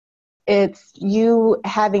It's you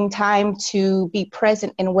having time to be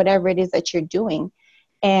present in whatever it is that you're doing.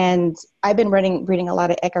 And I've been reading a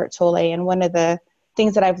lot of Eckhart Tolle, and one of the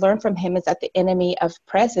things that I've learned from him is that the enemy of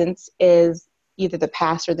presence is either the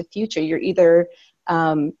past or the future. You're either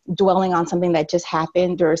dwelling on something that just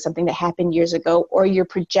happened or something that happened years ago, or you're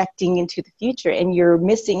projecting into the future and you're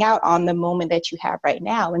missing out on the moment that you have right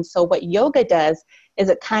now. And so what yoga does is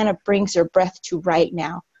it kind of brings your breath to right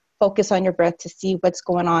now. Focus on your breath to see what's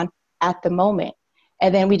going on at the moment.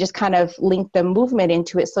 And then we just kind of link the movement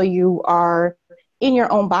into it. So you are in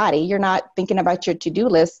your own body. You're not thinking about your to-do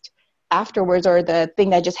list afterwards or the thing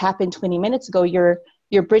that just happened 20 minutes ago. You're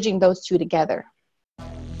bridging those two together.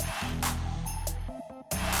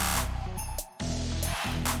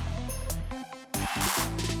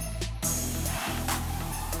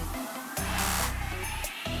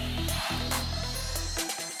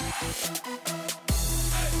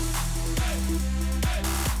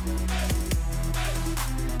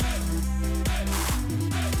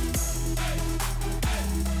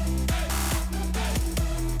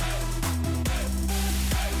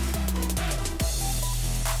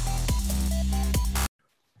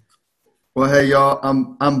 Well, hey y'all,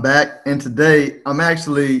 I'm back, and today I'm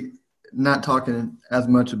actually not talking as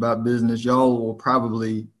much about business. Y'all will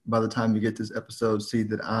probably, by the time you get this episode, see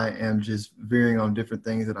that I am just veering on different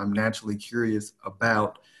things that I'm naturally curious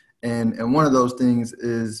about, and one of those things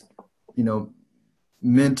is,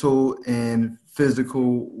 mental and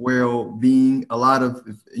physical well-being. A lot of,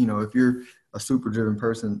 if you're a super driven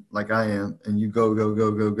person like I am, and you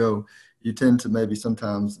go, you tend to maybe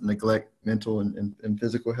sometimes neglect mental and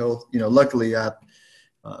physical health. Luckily I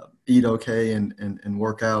eat okay and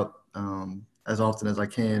work out as often as I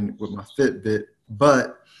can with my Fitbit.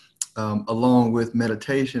 But along with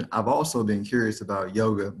meditation, I've also been curious about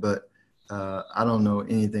yoga, but I don't know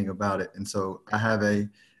anything about it. And so I have a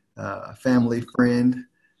family friend,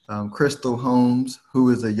 Crystal Holmes,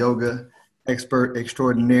 who is a yoga expert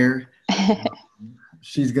extraordinaire.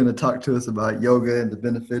 She's going to talk to us about yoga and the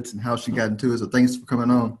benefits and how she got into it. So thanks for coming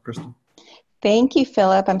on, Crystal. Thank you,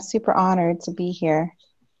 Philip. I'm super honored to be here.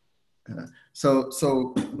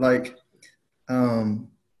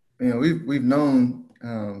 We've known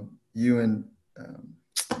you and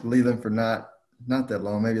Leland for not that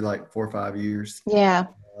long, maybe like 4 or 5 years. Yeah.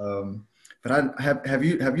 But have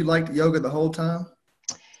you liked yoga the whole time?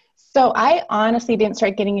 So I honestly didn't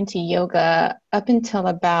start getting into yoga up until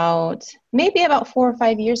about 4 or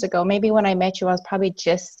 5 years ago. Maybe when I met you, I was probably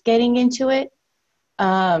just getting into it.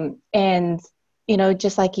 And,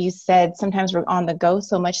 just like you said, sometimes we're on the go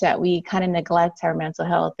so much that we kind of neglect our mental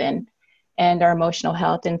health and our emotional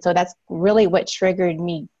health. And so that's really what triggered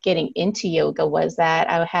me getting into yoga, was that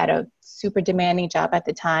I had a super demanding job at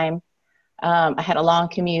the time. I had a long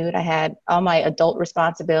commute. I had all my adult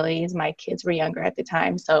responsibilities. My kids were younger at the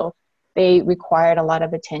time, so they required a lot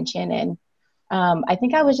of attention. And I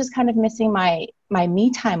think I was just kind of missing my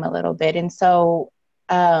me time a little bit. And so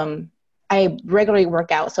I regularly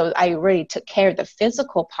work out. So I really took care of the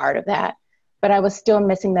physical part of that, but I was still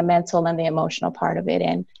missing the mental and the emotional part of it.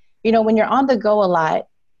 And, when you're on the go a lot,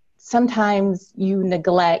 sometimes you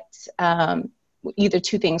neglect either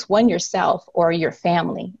two things: one, yourself, or your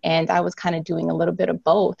family. And I was kind of doing a little bit of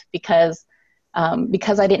both because I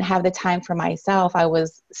didn't have the time for myself. I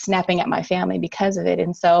was snapping at my family because of it.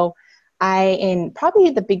 And so in probably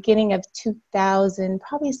the beginning of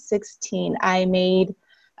 2016, I made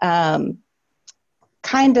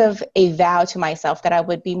kind of a vow to myself that I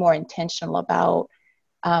would be more intentional about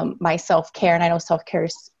my self-care. And I know self-care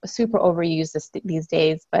is super overused these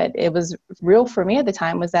days, but it was real for me at the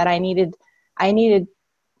time, was that I needed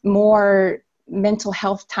more mental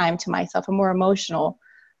health time to myself, and more emotional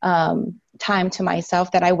time to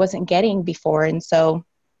myself that I wasn't getting before. And so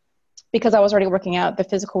because I was already working out, the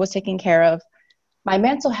physical was taken care of. My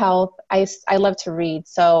mental health, I love to read.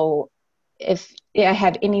 So if I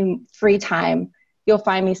have any free time, you'll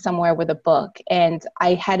find me somewhere with a book. And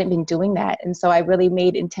I hadn't been doing that. And so I really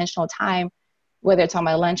made intentional time, whether it's on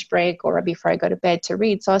my lunch break or before I go to bed, to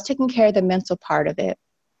read. So I was taking care of the mental part of it.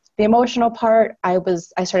 The emotional part, I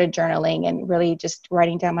started journaling and really just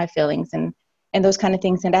writing down my feelings and those kind of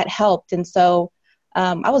things. And that helped. And so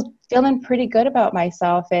I was feeling pretty good about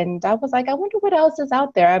myself. And I was like, I wonder what else is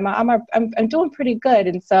out there. I'm doing pretty good.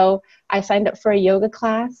 And so I signed up for a yoga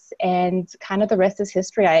class, and kind of the rest is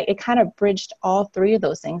history. It kind of bridged all three of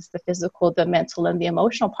those things: the physical, the mental, and the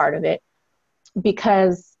emotional part of it.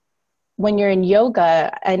 Because when you're in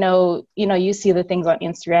yoga, I know, you see the things on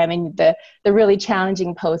Instagram and the really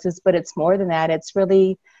challenging poses, but it's more than that. It's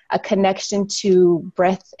really a connection to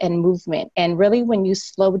breath and movement. And really, when you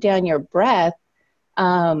slow down your breath,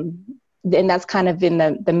 and that's kind of in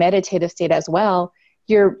the meditative state as well,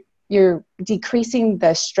 you're decreasing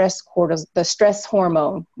the stress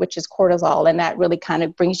hormone, which is cortisol, and that really kind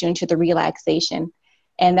of brings you into the relaxation,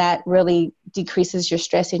 and that really decreases your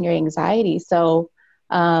stress and your anxiety. So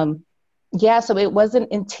so it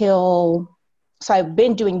wasn't until, so I've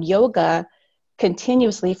been doing yoga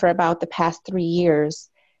continuously for about the past 3 years.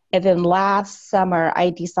 And then last summer, I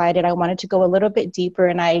decided I wanted to go a little bit deeper,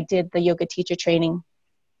 and I did the yoga teacher training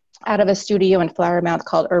out of a studio in Flower Mound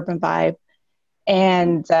called Urban Vibe.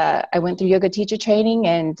 And I went through yoga teacher training,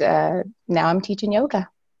 and now I'm teaching yoga.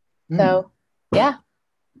 So, yeah.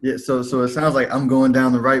 Yeah. So it sounds like I'm going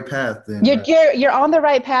down the right path then. You're on the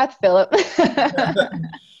right path, Philip.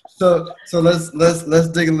 So let's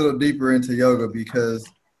dig a little deeper into yoga, because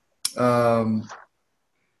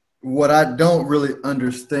what I don't really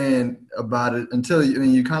understand about it until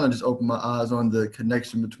you kind of just open my eyes on the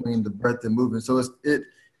connection between the breath and movement. So it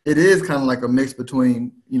is kind of like a mix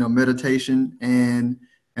between, meditation and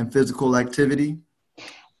physical activity.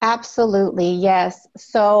 Absolutely, yes.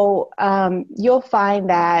 So you'll find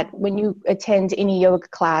that when you attend any yoga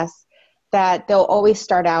class, that they'll always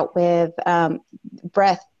start out with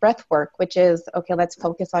breath work, which is, okay, let's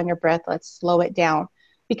focus on your breath. Let's slow it down.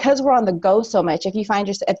 Because we're on the go so much,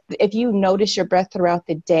 if you notice your breath throughout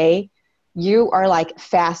the day, you are like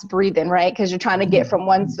fast breathing, right? Because you're trying to get from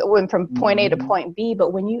point A to point B.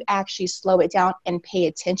 But when you actually slow it down and pay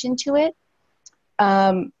attention to it,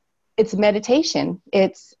 it's meditation.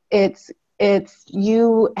 It's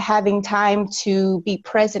you having time to be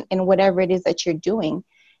present in whatever it is that you're doing.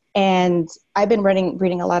 And I've been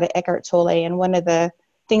reading a lot of Eckhart Tolle, and one of the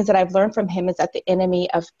things that I've learned from him is that the enemy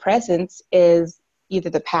of presence is either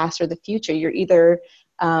the past or the future. You're either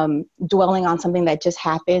dwelling on something that just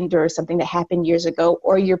happened or something that happened years ago,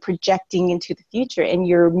 or you're projecting into the future and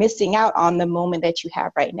you're missing out on the moment that you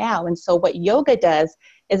have right now. And so what yoga does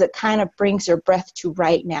is it kind of brings your breath to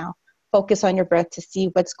right now. Focus on your breath to see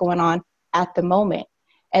what's going on at the moment.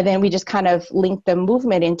 And then we just kind of link the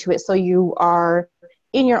movement into it, so you are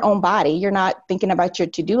in your own body. You're not thinking about your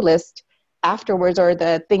to-do list afterwards or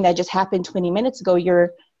the thing that just happened 20 minutes ago.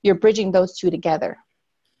 You're bridging those two together.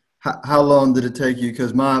 How long did it take you?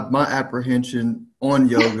 Because my apprehension on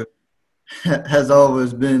yoga has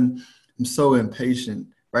always been, I'm so impatient,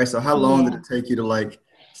 right? So how long did it take you to like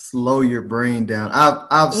slow your brain down? I've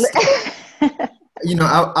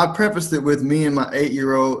I prefaced it with me and my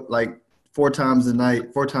 8-year-old, like 4 times a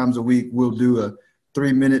night, 4 times a week, we'll do a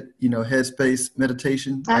 3-minute, headspace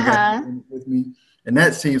meditation. I got it with me. And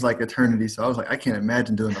that seems like eternity. So I was like, I can't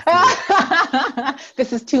imagine doing a 4.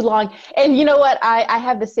 This is too long. And you know what? I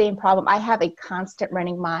have the same problem. I have a constant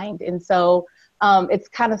running mind. And so it's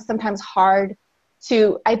kind of sometimes hard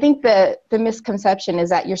I think the misconception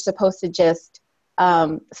is that you're supposed to just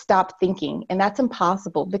stop thinking. And that's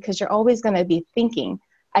impossible, because you're always going to be thinking.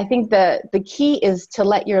 I think the key is to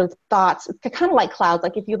let your thoughts, it's kind of like clouds.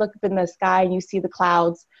 Like if you look up in the sky and you see the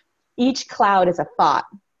clouds, each cloud is a thought.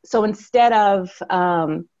 So instead of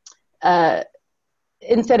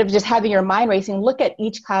just having your mind racing, look at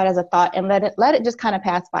each cloud as a thought and let it just kind of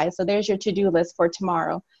pass by. So there's your to-do list for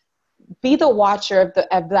tomorrow. Be the watcher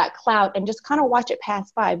of that cloud and just kind of watch it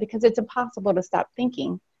pass by, because it's impossible to stop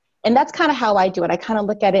thinking. And that's kind of how I do it. I kind of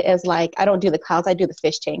look at it as like, I don't do the clouds, I do the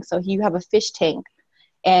fish tank. So you have a fish tank,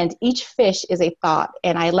 and each fish is a thought.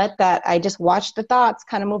 And I just watch the thoughts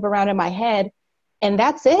kind of move around in my head. And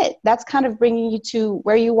that's it. That's kind of bringing you to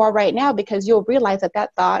where you are right now, because you'll realize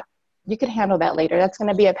that thought, you can handle that later. That's going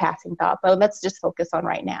to be a passing thought, but let's just focus on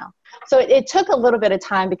right now. So it took a little bit of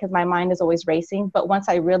time, because my mind is always racing. But once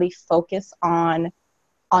I really focus on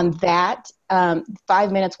that,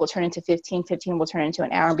 5 minutes will turn into 15 will turn into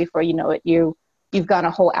an hour. And before you know it, you've gone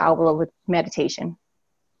a whole hour with meditation.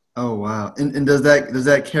 Oh, wow. And does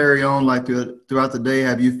that carry on like throughout the day?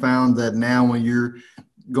 Have you found that now when you're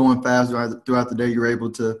going fast throughout the day, you're able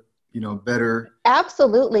to, better?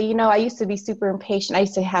 Absolutely. I used to be super impatient. I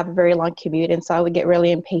used to have a very long commute. And so I would get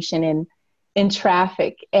really impatient in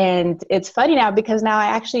traffic. And it's funny now, because now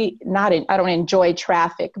I don't enjoy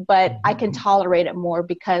traffic, but I can tolerate it more,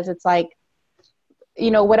 because it's like,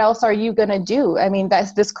 what else are you going to do? I mean,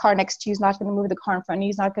 this car next to you is not going to move. The car in front of you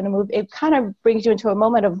is not going to move. It kind of brings you into a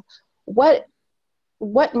moment of what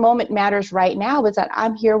moment matters right now is that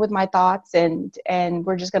I'm here with my thoughts, and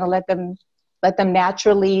we're just going to let them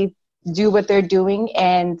naturally do what they're doing.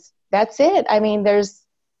 And that's it. I mean,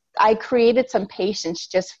 I created some patience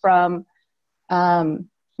just from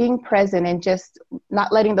being present and just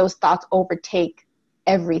not letting those thoughts overtake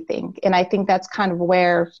everything. And I think that's kind of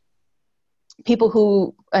where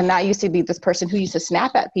people and I used to be this person who used to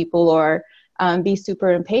snap at people or be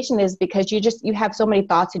super impatient is because you have so many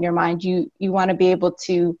thoughts in your mind. You want to be able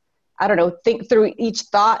to, I don't know, think through each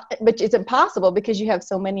thought, but it's impossible because you have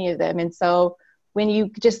so many of them. And so when you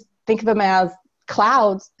just think of them as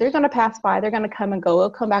clouds, they're going to pass by, they're going to come and go, they'll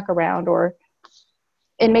come back around, or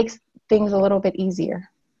it makes things a little bit easier.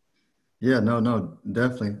 Yeah, no,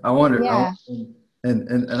 definitely. I wonder, Yeah.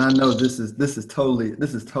 and I know this is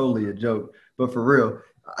totally a joke, but for real,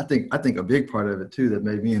 I think a big part of it too that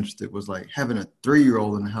made me interested was like having a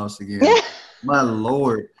 3-year-old in the house again. My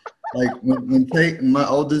Lord, like when Tate, my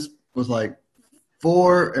oldest, was like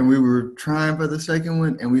 4, and we were trying for the second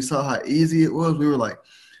one, and we saw how easy it was. We were like,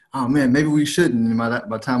 oh man, maybe we shouldn't. And by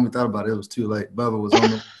the time we thought about it, it was too late. Bubba was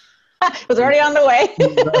on the It was already on the way.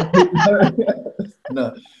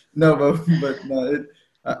 No, no, but no,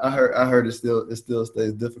 I heard it still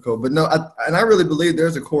stays difficult. But no, I really believe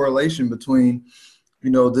there's a correlation between,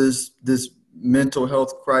 this mental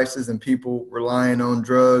health crisis and people relying on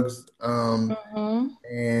drugs, way.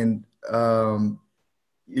 and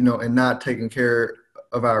and not taking care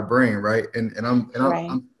of our brain, right? And I'm and I'm Right.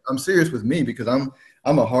 I'm, I'm serious with me because I'm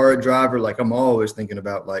a hard driver. Like I'm always thinking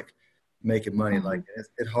about like making money. Like Mhm.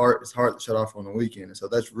 it's hard to shut off on the weekend, and so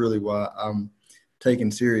that's really why I'm taking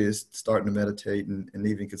serious, starting to meditate and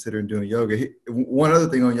even considering doing yoga. One other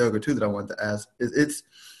thing on yoga too that I wanted to ask is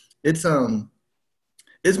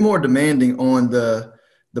it's more demanding on the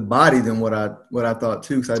body than what I thought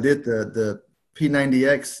too. Because I did the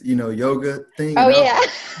P90X yoga thing, Oh and I was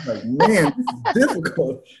yeah. like, man, this is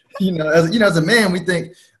difficult. As a man, we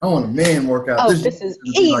think I want a man workout. Oh, This is this is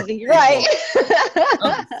gonna be like easy, a cakewalk. right?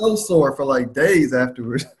 I was so sore for like days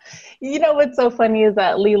afterwards. You know what's so funny is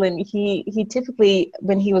that Leland, he typically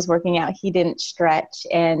when he was working out, he didn't stretch,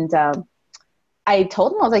 and I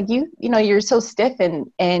told him, I was like, you're so stiff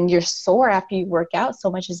and you're sore after you work out so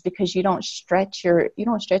much is because you don't stretch your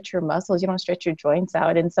muscles, you don't stretch your joints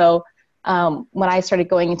out. And so when I started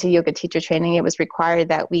going into yoga teacher training, it was required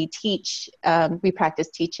that we practice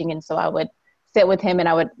teaching. And so I would sit with him and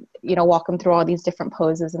I would, walk him through all these different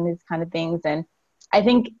poses and these kind of things. And I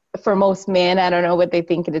think for most men, I don't know what they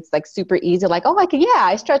think, and it's like super easy, like, oh,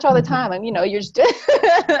 I stretch all the time. And, you're just,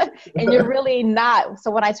 and you're really not. So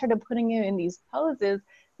when I started putting you in these poses,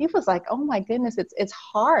 he was like, oh my goodness, it's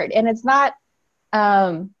hard. And it's not,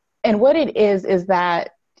 and what it is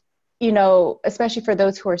that, especially for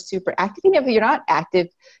those who are super active, even if you're not active,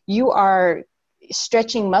 you are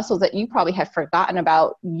stretching muscles that you probably have forgotten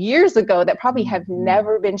about years ago that probably have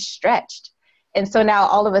never been stretched. And so now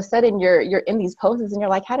all of a sudden you're in these poses and you're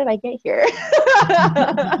like, how did I get here?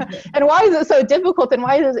 And why is it so difficult? And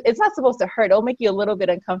why is it's not supposed to hurt? It'll make you a little bit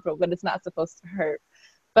uncomfortable, but it's not supposed to hurt.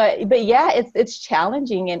 But yeah, it's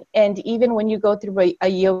challenging. And even when you go through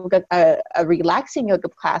a relaxing yoga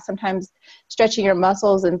class, sometimes stretching your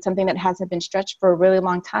muscles and something that hasn't been stretched for a really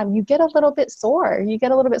long time, you get a little bit sore. You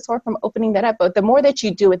get a little bit sore from opening that up. But the more that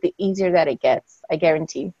you do it, the easier that it gets, I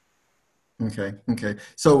guarantee. Okay.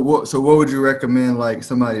 So what would you recommend like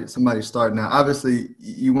somebody starting out? Obviously,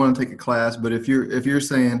 you want to take a class, but if you're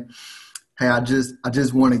saying, hey, I just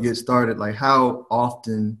want to get started, like how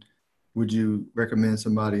often would you recommend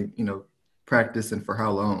somebody, practice and for how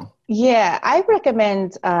long? Yeah, I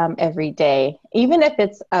recommend every day, even if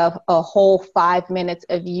it's a whole 5 minutes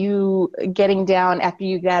of you getting down after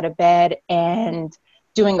you get out of bed and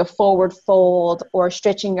doing a forward fold or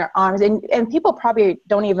stretching your arms. And people probably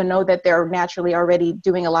don't even know that they're naturally already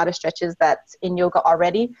doing a lot of stretches that's in yoga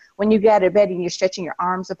already. When you get out of bed and you're stretching your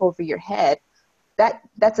arms up over your head,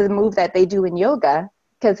 that's a move that they do in yoga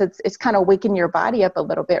because it's kind of waking your body up a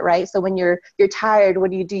little bit, right? So when you're tired,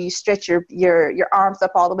 what do? You stretch your arms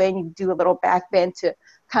up all the way and you do a little back bend to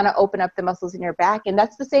kind of open up the muscles in your back. And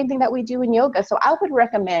that's the same thing that we do in yoga. So I would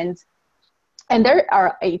recommend, and there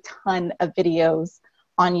are a ton of videos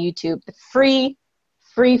on YouTube, free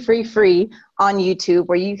on YouTube,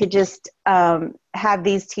 where you could just have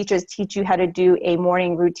these teachers teach you how to do a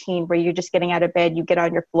morning routine where you're just getting out of bed, you get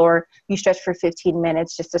on your floor, you stretch for 15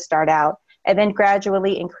 minutes just to start out, and then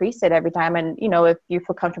gradually increase it every time. And, if you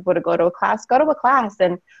feel comfortable to go to a class, go to a class.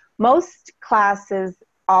 And most classes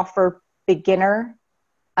offer beginner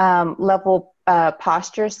level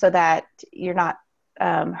postures so that you're not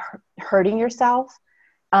hurting yourself.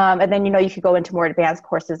 And then, you could go into more advanced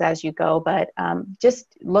courses as you go, but just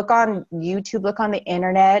look on YouTube, look on the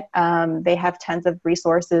internet. They have tons of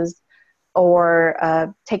resources,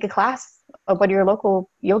 or take a class at one of your local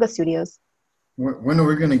yoga studios. When are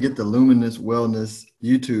we going to get the Luminous Wellness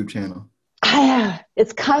YouTube channel?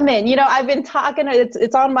 It's coming. You know, I've been talking.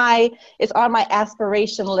 It's on my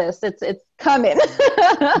aspiration list. It's coming.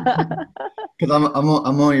 Because I'm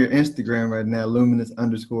on your Instagram right now,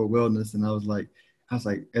 luminous_wellness, and I was like,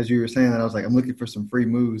 as you were saying that, I was like, I'm looking for some free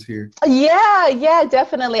moves here. Yeah,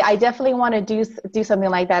 definitely. I definitely want to do something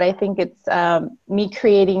like that. I think it's me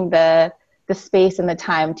creating the space and the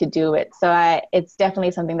time to do it. So it's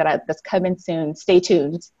definitely something that's coming soon. Stay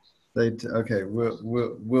tuned. Okay,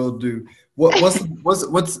 we'll do. What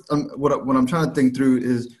I'm trying to think through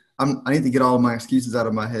is I need to get all of my excuses out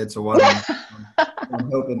of my head. So while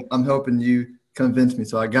I'm helping you convince me.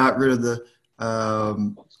 So I got rid of the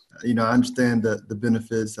I understand the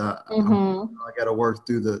benefits. I got to work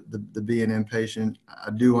through the being impatient. I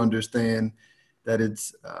do understand that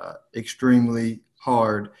it's extremely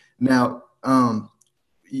hard. Now, I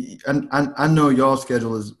know y'all's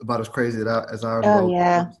schedule is about as crazy as ours. Oh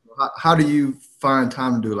yeah. How do you find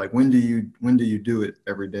time to do it? Like when do you do it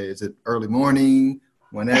every day? Is it early morning,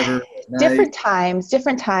 whenever? Different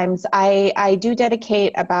times. I do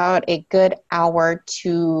dedicate about a good hour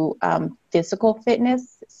to physical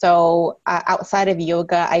fitness. So outside of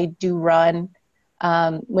yoga, I do run.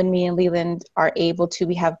 When me and Leland are able to,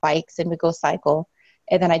 we have bikes and we go cycle.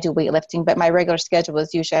 And then I do weightlifting. But my regular schedule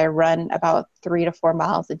is usually I run about 3 to 4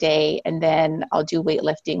 miles a day. And then I'll do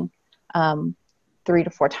weightlifting 3 to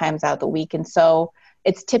 4 times out of the week. And so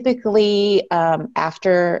it's typically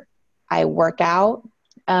after I work out.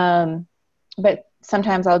 But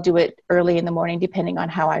sometimes I'll do it early in the morning, depending on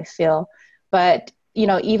how I feel. But, you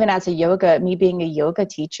know, even as me being a yoga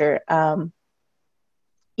teacher,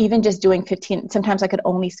 even just doing 15, sometimes I could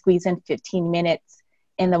only squeeze in 15 minutes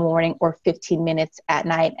in the morning or 15 minutes at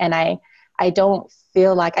night. And I don't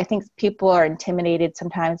feel like, I think people are intimidated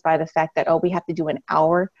sometimes by the fact that, oh, we have to do an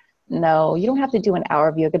hour. No, you don't have to do an hour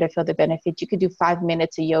of yoga to feel the benefits. You could do 5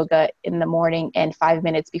 minutes of yoga in the morning and 5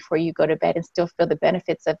 minutes before you go to bed and still feel the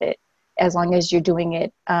benefits of it, as long as you're doing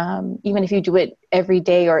it. Even if you do it every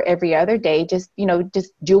day or every other day, just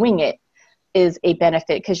doing it is a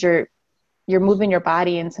benefit because you're moving your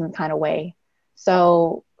body in some kind of way.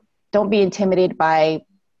 So don't be intimidated by,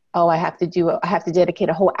 oh, I have to dedicate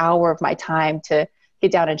a whole hour of my time to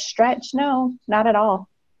get down and stretch. No, not at all.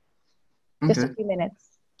 Okay. Just a few minutes.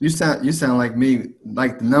 You sound like me.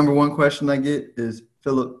 Like the number one question I get is,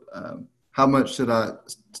 Philip, how much should I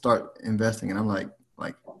start investing? And I'm like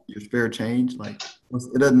your spare change. Like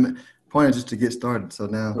it doesn't. Point is just to get started. So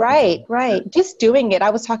now. Right. Just doing it. I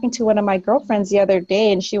was talking to one of my girlfriends the other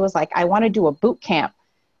day, and she was like, "I want to do a boot camp,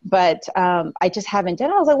 but I just haven't done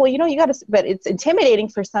it." I was like, "Well, you got to." But it's intimidating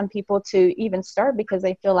for some people to even start because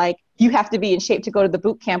they feel like you have to be in shape to go to the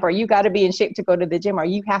boot camp, or you got to be in shape to go to the gym, or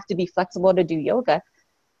you have to be flexible to do yoga.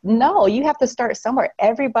 No, you have to start somewhere.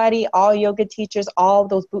 Everybody, all yoga teachers, all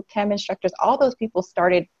those boot camp instructors, all those people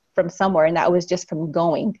started from somewhere, and that was just from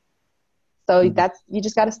going. So you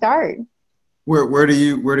just got to start. Where do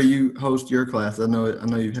you host your class? I know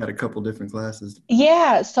you've had a couple different classes.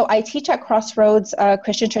 Yeah, so I teach at Crossroads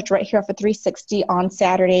Christian Church right here off of 360 on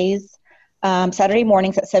Saturdays, Saturday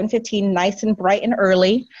mornings at 7:15, nice and bright and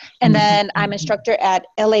early. And then I'm instructor at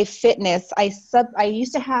LA Fitness. I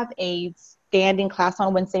used to have a standing class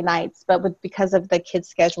on Wednesday nights, but because of the kids'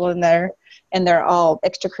 schedule and their all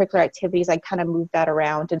extracurricular activities, I kind of moved that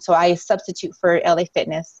around. And so I substitute for LA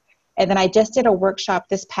Fitness. And then I just did a workshop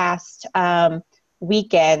this past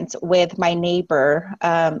weekend with my neighbor,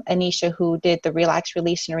 Anisha, who did the Relax,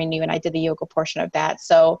 Release, and Renew, and I did the yoga portion of that.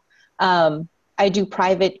 So I do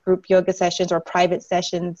private group yoga sessions or private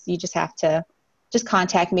sessions. You just have to just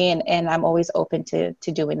contact me, and I'm always open to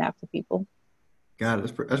doing that for people. Got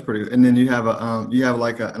it. That's pretty good. And then you have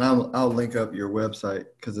and I'll link up your website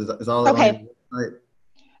because it's all okay. On your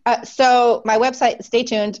website. So my website, stay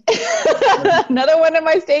tuned. Another one of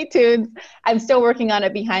my stay tunes. I'm still working on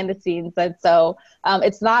it behind the scenes. And so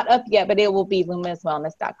it's not up yet, but it will be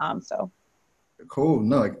luminouswellness.com. So cool.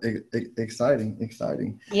 No,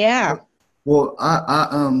 exciting. Yeah. Well,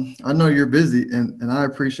 I know you're busy and I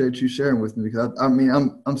appreciate you sharing with me because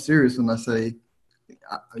I'm serious when I say,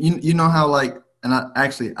 you know how and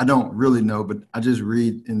I don't really know, but I just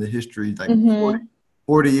read in the history,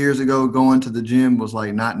 40 years ago, going to the gym was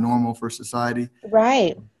not normal for society.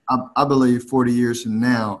 Right. I believe 40 years from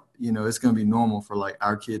now, it's going to be normal for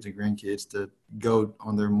our kids and grandkids to go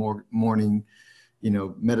on their morning,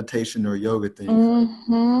 meditation or yoga thing.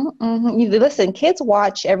 Listen, kids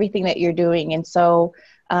watch everything that you're doing. And so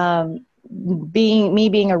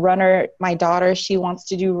being a runner, my daughter, she wants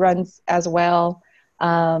to do runs as well.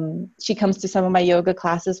 She comes to some of my yoga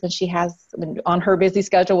classes on her busy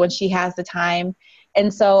schedule when she has the time.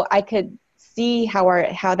 And so I could see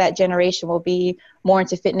how that generation will be more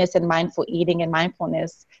into fitness and mindful eating and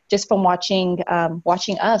mindfulness just from watching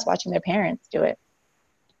their parents do it.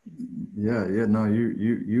 Yeah, no,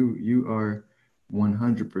 you are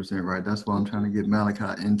 100% right. That's why I'm trying to get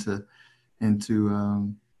Malachi into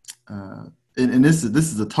and this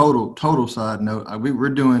is a total side note. We're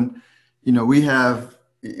doing, we have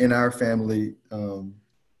in our family,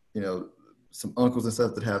 some uncles and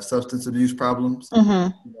stuff that have substance abuse problems,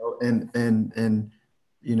 and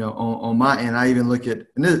on my end, I even look at,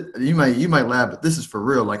 and this, you might laugh, but this is for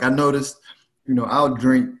real. Like I noticed, I'll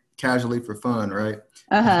drink casually for fun, right?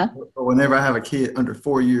 But whenever I have a kid under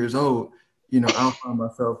 4 years old, I'll find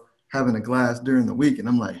myself having a glass during the week, and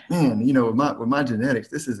I'm like, man, with my genetics,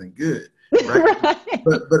 this isn't good, right? Right.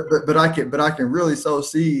 But I can really so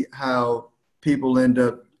see how people end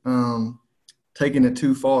up taking it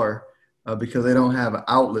too far because they don't have an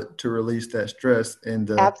outlet to release that stress, and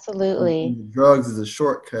Absolutely. and the drugs is a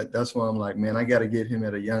shortcut. That's why I'm like, man, I got to get him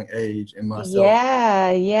at a young age and myself.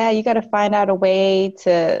 Yeah. You got to find out a way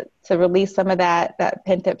to release some of that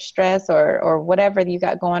pent up stress or whatever you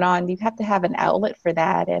got going on. You have to have an outlet for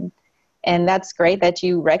that. And that's great that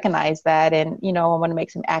you recognize that. And, I want to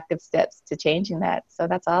make some active steps to changing that. So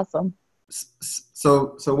that's awesome.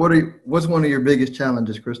 So what's one of your biggest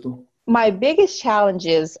challenges, Crystal? My biggest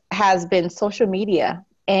challenges has been social media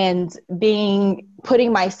and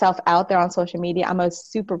putting myself out there on social media. I'm a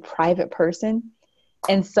super private person.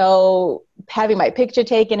 And so having my picture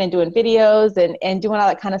taken and doing videos and doing all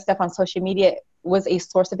that kind of stuff on social media was a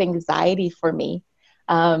source of anxiety for me.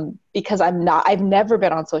 Because I've never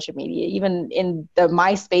been on social media, even in the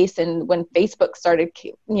MySpace and when Facebook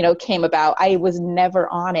came about, I was never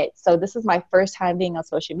on it. So this is my first time being on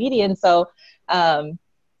social media. And so,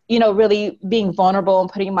 really being vulnerable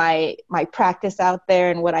and putting my practice out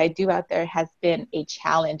there and what I do out there has been a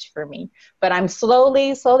challenge for me. But I'm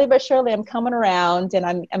slowly but surely I'm coming around and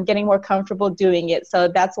I'm getting more comfortable doing it. So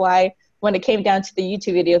that's why when it came down to the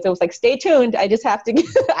YouTube videos, it was like, stay tuned. I just have to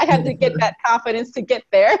get that confidence to get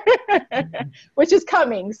there, which is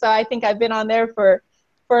coming. So I think I've been on there for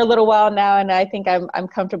a little while now, and I think I'm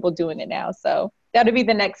comfortable doing it now. So that'll be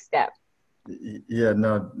the next step. Yeah,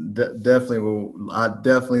 no, definitely. I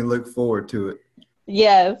definitely look forward to it.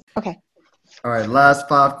 Yes. Okay. All right. Last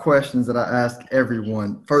 5 questions that I ask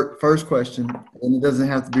everyone. First question, and it doesn't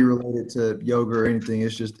have to be related to yoga or anything.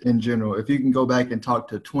 It's just in general. If you can go back and talk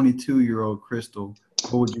to 22-year-old Crystal,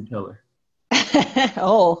 what would you tell her?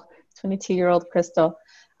 22-year-old Crystal.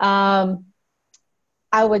 I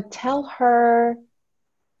would tell her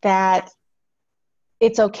that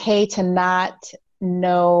it's okay to not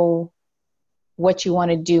know what you want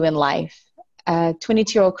to do in life.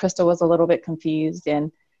 22-year-old Crystal was a little bit confused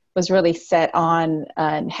and was really set on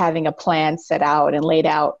having a plan set out and laid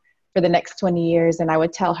out for the next 20 years. And I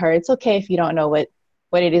would tell her, it's okay if you don't know what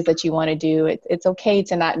it is that you want to do. It's okay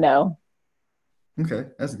to not know. Okay,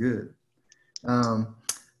 that's good.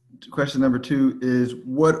 Question number 2 is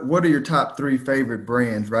what are your top 3 favorite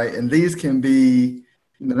brands, right? And these can be,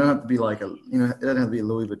 they don't have to be like it doesn't have to be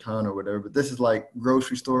Louis Vuitton or whatever, but this is like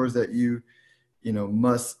grocery stores that you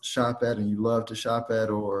must shop at and you love to shop at,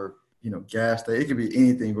 or, gas station. It could be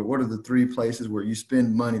anything, but what are the 3 places where you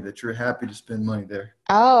spend money that you're happy to spend money there?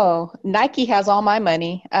 Oh, Nike has all my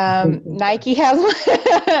money. Nike has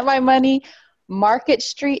my money. Market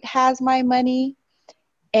Street has my money.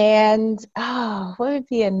 And, what would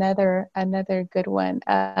be another good one?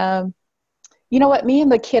 You know what? Me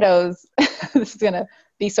and the kiddos, this is going to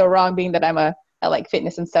be so wrong being that I like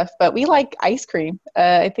fitness and stuff, but we like ice cream.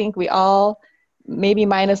 I think we all, maybe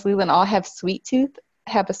minus Leland, all have a sweet tooth.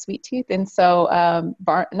 And so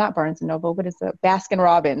not Barnes & Noble, what is it? Baskin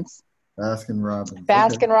Robbins. Baskin Robbins.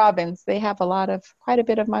 Baskin Robbins. They have quite a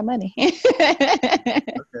bit of my money.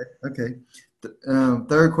 Okay.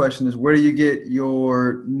 Third question is, where do you get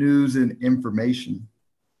your news and information?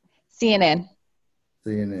 CNN.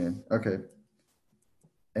 Okay.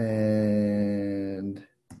 And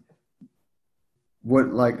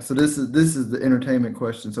so this is the entertainment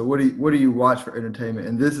question. So what do you watch for entertainment?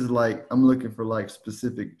 And this is like, I'm looking for like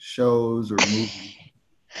specific shows or movies.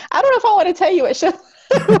 I don't know if I want to tell you what show.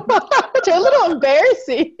 It's a little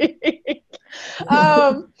embarrassing.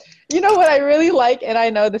 You know what I really like, and I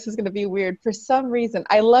know this is going to be weird. For some reason,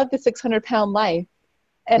 I love the 600-Pound Life,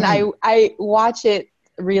 and I watch it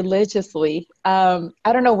religiously. I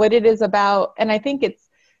don't know what it is about, and I think it's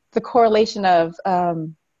the correlation of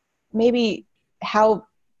maybe how,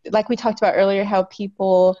 like we talked about earlier, how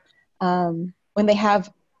people, when they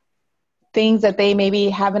have things that they maybe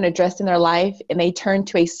haven't addressed in their life and they turn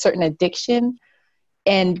to a certain addiction,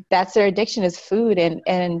 and that's their addiction is food.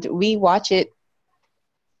 And we watch it,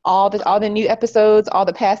 all the new episodes, all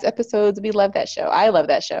the past episodes. We love that show. I love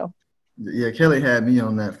that show. Yeah, Kelly had me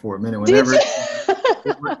on that for a minute.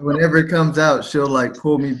 Whenever it comes out, she'll like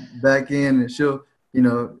pull me back in, and she'll,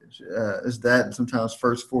 it's that, and sometimes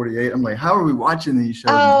First 48. I'm like, how are we watching these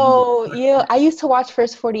shows? Oh, yeah. I used to watch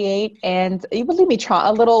First 48, and you would leave me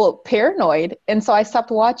a little paranoid. And so I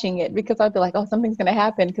stopped watching it because I'd be like, oh, something's going to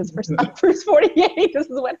happen because First 48, this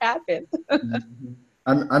is what happened.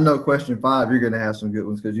 I know question 5, you're going to have some good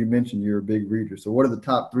ones because you mentioned you're a big reader. So what are the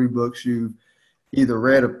top 3 books you've either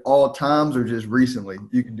read of all times or just recently?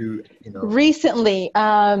 You can do, Recently.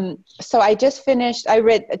 So I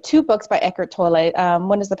read 2 books by Eckhart Tolle.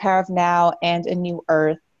 One is The Power of Now and A New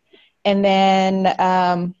Earth. And then,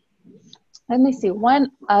 let me see, one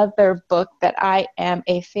other book that I am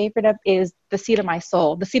a favorite of is The Seat of My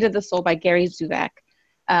Soul, The Seat of the Soul by Gary Zubak.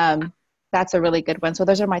 That's a really good one. So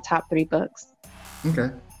those are my top 3 books.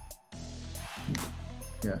 Okay.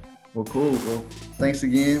 Yeah. Well, cool. Well, thanks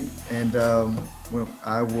again. And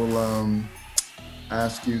I will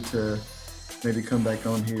ask you to maybe come back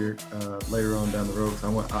on here later on down the road.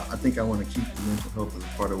 I think I want to keep the mental health as a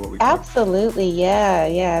part of what we do. Absolutely.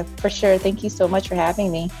 Yeah, for sure. Thank you so much for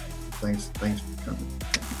having me. Thanks for coming.